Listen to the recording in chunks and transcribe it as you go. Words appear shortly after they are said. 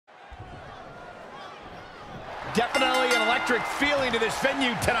Definitely an electric feeling to this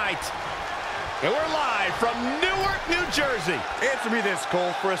venue tonight. And we're live from Newark, New Jersey. Answer me this,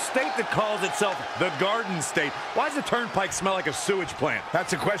 Cole. For a state that calls itself the Garden State, why does the Turnpike smell like a sewage plant?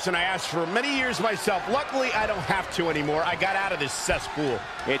 That's a question I asked for many years myself. Luckily, I don't have to anymore. I got out of this cesspool.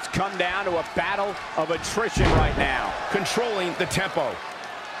 It's come down to a battle of attrition right now. Controlling the tempo.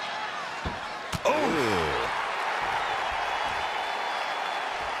 Oh!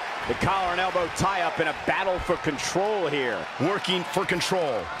 The collar and elbow tie-up in a battle for control here. Working for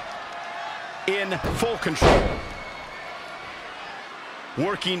control. In full control.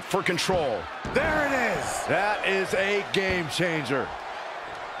 Working for control. There it is. That is a game changer.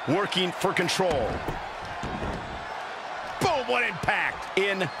 Working for control. Boom, what impact.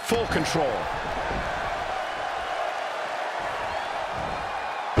 In full control.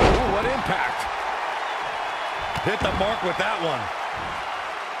 Ooh, what impact. Hit the mark with that one.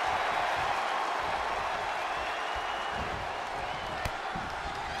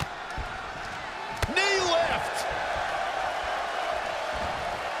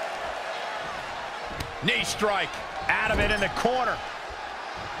 Knee strike. Out of it in the corner.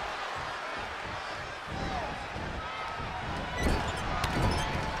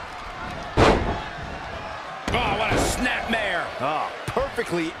 Oh, what a snapmare. Oh,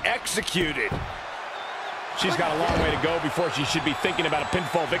 perfectly executed. She's got a long way to go before she should be thinking about a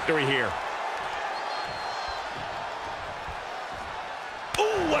pinfall victory here.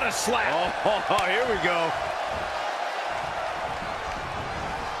 Ooh, what a slap. Oh, here we go.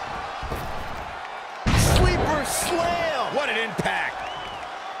 Slam! What an impact!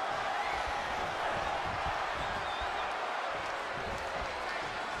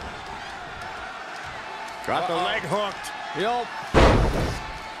 Got the leg hooked. Yup.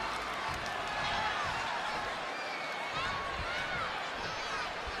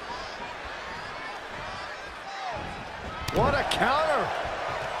 What a counter!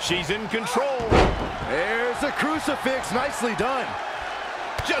 She's in control. There's a crucifix. Nicely done.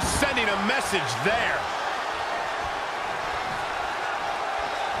 Just sending a message there.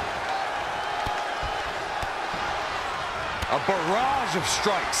 A barrage of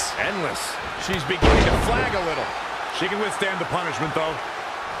strikes. Endless. She's beginning to flag a little. She can withstand the punishment, though.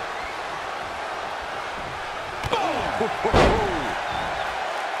 Oh,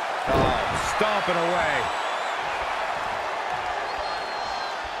 stomping away.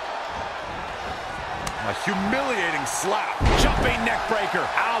 A humiliating slap. Jumping neck breaker.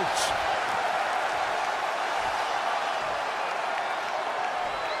 Ouch.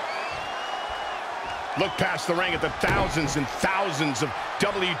 Look past the ring at the thousands and thousands of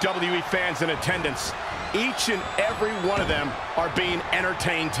WWE fans in attendance. Each and every one of them are being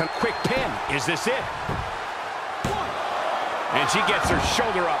entertained. Quick pin. Is this it? And she gets her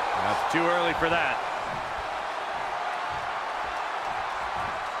shoulder up. That's too early for that.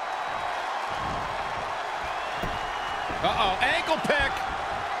 Uh-oh, ankle pick.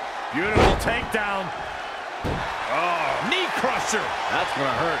 Beautiful takedown. Oh, knee crusher. That's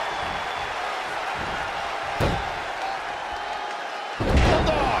gonna hurt.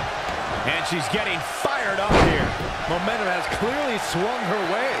 Bulldog. And she's getting fired up here. Momentum has clearly swung her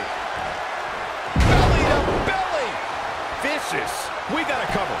way. Belly to belly. Vicious. We got to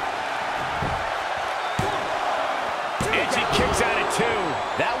cover. And she kicks out at 2.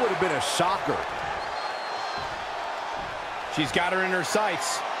 That would have been a shocker. She's got her in her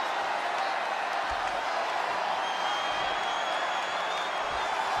sights.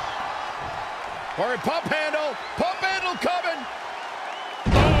 Or a pump handle coming.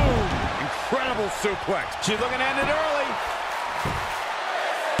 Boom! Incredible suplex. She's looking to end it early.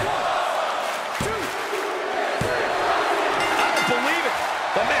 1, 2. I don't believe it.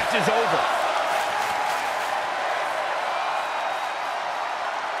 The match is over.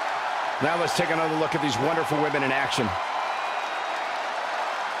 Now let's take another look at these wonderful women in action.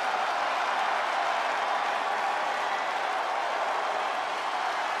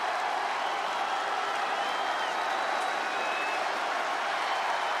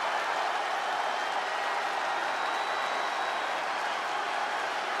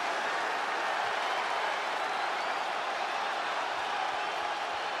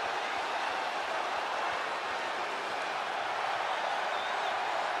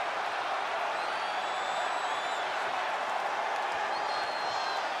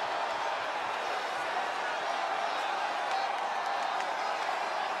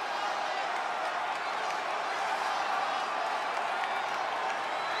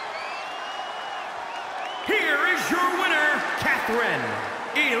 Here is your winner, Catherine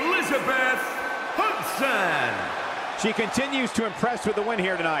Elizabeth Hudson. She continues to impress with the win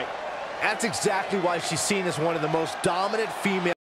here tonight. That's exactly why she's seen as one of the most dominant female